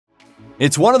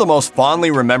It's one of the most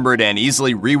fondly remembered and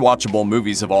easily rewatchable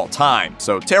movies of all time,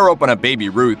 so tear open a Baby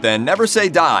Ruth and never say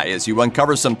die as you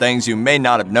uncover some things you may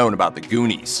not have known about the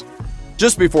Goonies.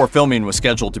 Just before filming was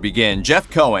scheduled to begin, Jeff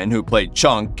Cohen, who played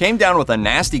Chunk, came down with a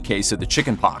nasty case of the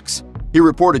chickenpox. He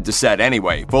reported to set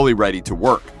anyway, fully ready to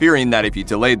work, fearing that if he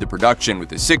delayed the production with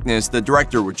his sickness, the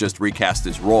director would just recast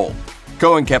his role.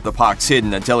 Cohen kept the pox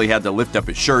hidden until he had to lift up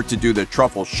his shirt to do the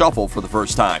truffle shuffle for the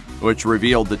first time, which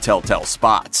revealed the telltale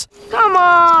spots. Come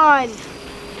on!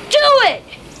 Do it!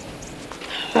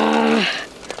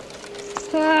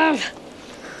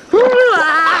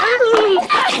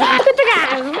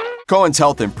 Cohen's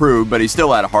health improved, but he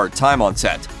still had a hard time on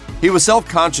set. He was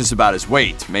self-conscious about his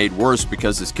weight, made worse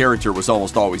because his character was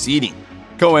almost always eating.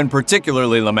 Cohen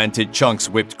particularly lamented Chunk's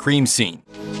whipped cream scene.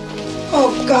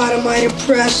 Oh God, am I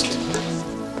impressed?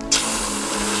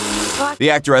 The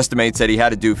actor estimates that he had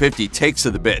to do 50 takes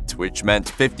of the bit, which meant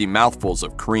 50 mouthfuls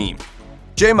of cream.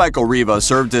 J. Michael Riva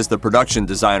served as the production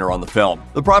designer on the film.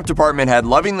 The prop department had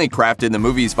lovingly crafted the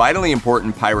movie's vitally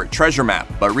important pirate treasure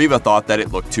map, but Riva thought that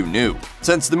it looked too new.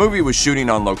 Since the movie was shooting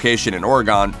on location in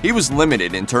Oregon, he was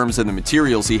limited in terms of the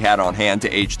materials he had on hand to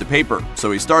age the paper, so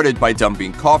he started by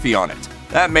dumping coffee on it.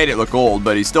 That made it look old,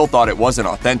 but he still thought it wasn't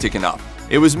authentic enough.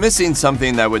 It was missing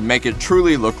something that would make it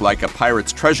truly look like a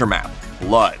pirate's treasure map: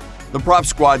 blood. The prop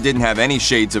squad didn't have any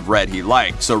shades of red he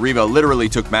liked, so Riva literally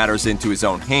took matters into his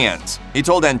own hands. He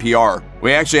told NPR,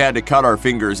 "We actually had to cut our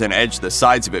fingers and edge the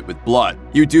sides of it with blood.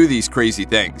 You do these crazy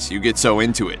things, you get so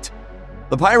into it."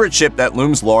 The pirate ship that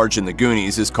looms large in the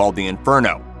Goonies is called the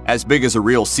Inferno. As big as a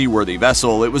real seaworthy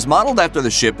vessel, it was modeled after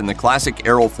the ship in the classic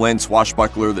Errol Flynn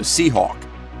swashbuckler, the Seahawk.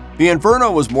 The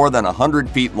Inferno was more than 100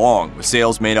 feet long, with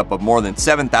sails made up of more than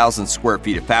 7,000 square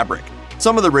feet of fabric.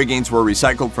 Some of the riggings were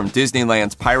recycled from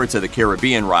Disneyland's Pirates of the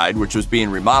Caribbean ride, which was being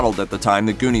remodeled at the time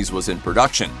the Goonies was in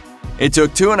production. It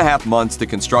took 2.5 months to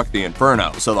construct the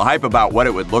Inferno, so the hype about what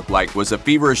it would look like was a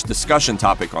feverish discussion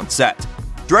topic on set.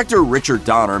 Director Richard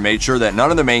Donner made sure that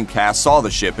none of the main cast saw the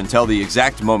ship until the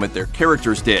exact moment their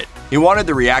characters did. He wanted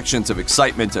the reactions of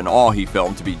excitement and awe he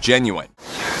filmed to be genuine.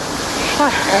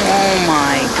 Oh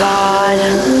my God.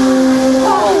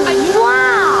 Oh,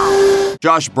 wow!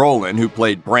 Josh Brolin, who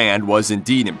played Brand, was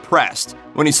indeed impressed.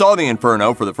 When he saw the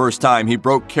Inferno for the first time, he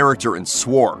broke character and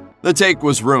swore. The take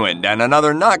was ruined, and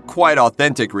another not quite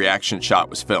authentic reaction shot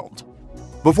was filmed.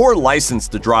 Before License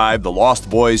to Drive, The Lost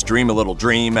Boys, Dream a Little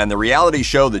Dream, and the reality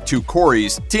show The Two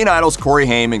Corys, Teen Idol's Corey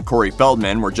Haim and Corey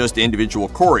Feldman were just individual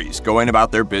Corys, going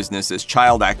about their business as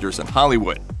child actors in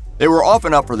Hollywood. They were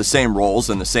often up for the same roles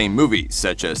in the same movies,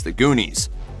 such as The Goonies.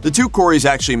 The two Corys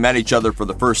actually met each other for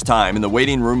the first time in the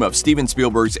waiting room of Steven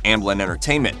Spielberg's Amblin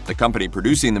Entertainment, the company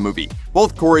producing the movie.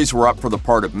 Both Corys were up for the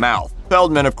part of Mouth.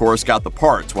 Feldman, of course, got the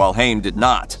part, while Haim did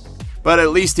not. But at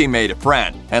least he made a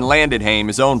friend, and landed Haim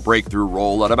his own breakthrough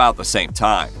role at about the same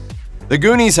time. The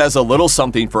Goonies has a little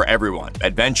something for everyone: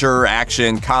 adventure,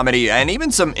 action, comedy, and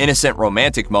even some innocent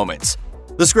romantic moments.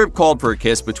 The script called for a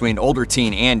kiss between older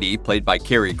teen Andy, played by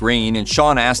Kerri Green, and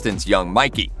Sean Astin's young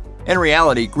Mikey. In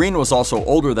reality, Green was also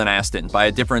older than Astin by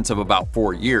a difference of about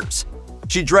 4 years.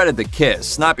 She dreaded the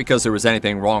kiss, not because there was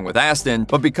anything wrong with Astin,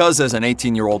 but because as an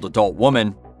 18-year-old adult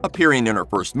woman, appearing in her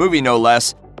first movie no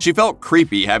less, she felt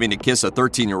creepy having to kiss a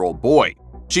 13-year-old boy.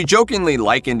 She jokingly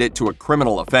likened it to a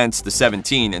criminal offense to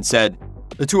 17 and said,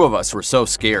 "The two of us were so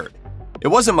scared." It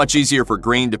wasn't much easier for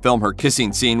Green to film her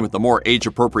kissing scene with the more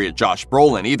age-appropriate Josh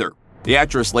Brolin either. The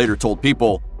actress later told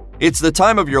People, "It's the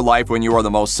time of your life when you are the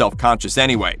most self-conscious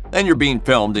anyway. Then you're being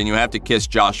filmed and you have to kiss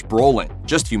Josh Brolin.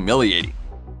 Just humiliating."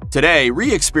 Today,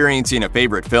 re-experiencing a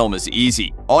favorite film is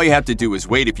easy. All you have to do is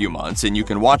wait a few months and you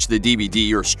can watch the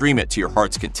DVD or stream it to your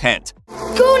heart's content.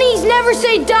 Goonies never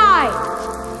say die!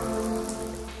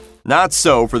 Not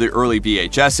so for the early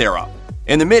VHS era.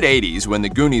 In the mid-80s, when The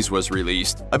Goonies was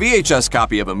released, a VHS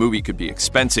copy of a movie could be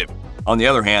expensive. On the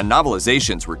other hand,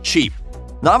 novelizations were cheap.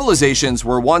 Novelizations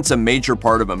were once a major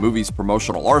part of a movie's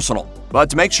promotional arsenal, but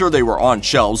to make sure they were on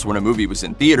shelves when a movie was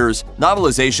in theaters,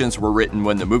 novelizations were written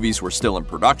when the movies were still in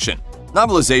production.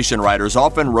 Novelization writers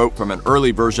often wrote from an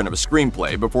early version of a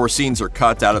screenplay before scenes are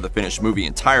cut out of the finished movie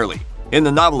entirely. In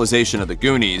the novelization of The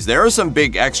Goonies, there are some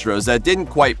big extras that didn't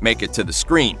quite make it to the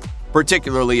screen,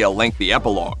 particularly a lengthy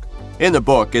epilogue. In the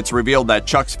book, it's revealed that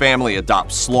Chuck's family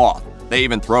adopts Sloth. They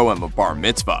even throw him a bar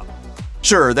mitzvah.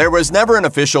 Sure, there was never an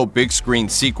official big-screen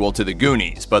sequel to The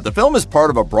Goonies, but the film is part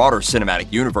of a broader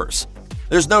cinematic universe.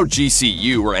 There's no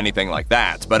GCU or anything like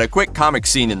that, but a quick comic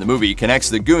scene in the movie connects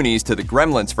The Goonies to the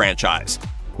Gremlins franchise.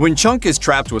 When Chunk is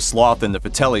trapped with Sloth in the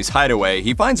Fratelli's hideaway,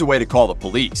 he finds a way to call the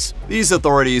police. These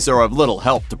authorities are of little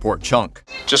help to poor Chunk.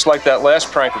 Just like that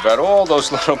last prank about all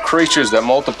those little creatures that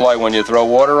multiply when you throw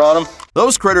water on them.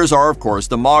 Those critters are, of course,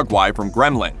 the Mogwai from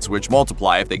Gremlins, which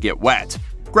multiply if they get wet.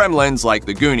 Gremlins, like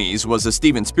the Goonies, was a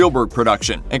Steven Spielberg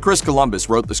production, and Chris Columbus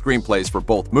wrote the screenplays for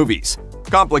both movies.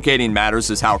 Complicating matters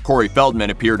is how Corey Feldman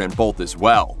appeared in both as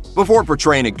well. Before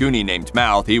portraying a Goonie named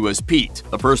Mouth, he was Pete,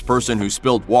 the first person who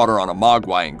spilled water on a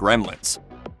Mogwai in Gremlins.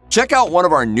 Check out one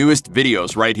of our newest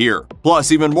videos right here.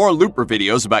 Plus, even more Looper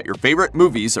videos about your favorite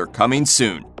movies are coming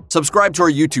soon. Subscribe to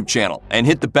our YouTube channel and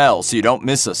hit the bell so you don't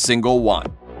miss a single one.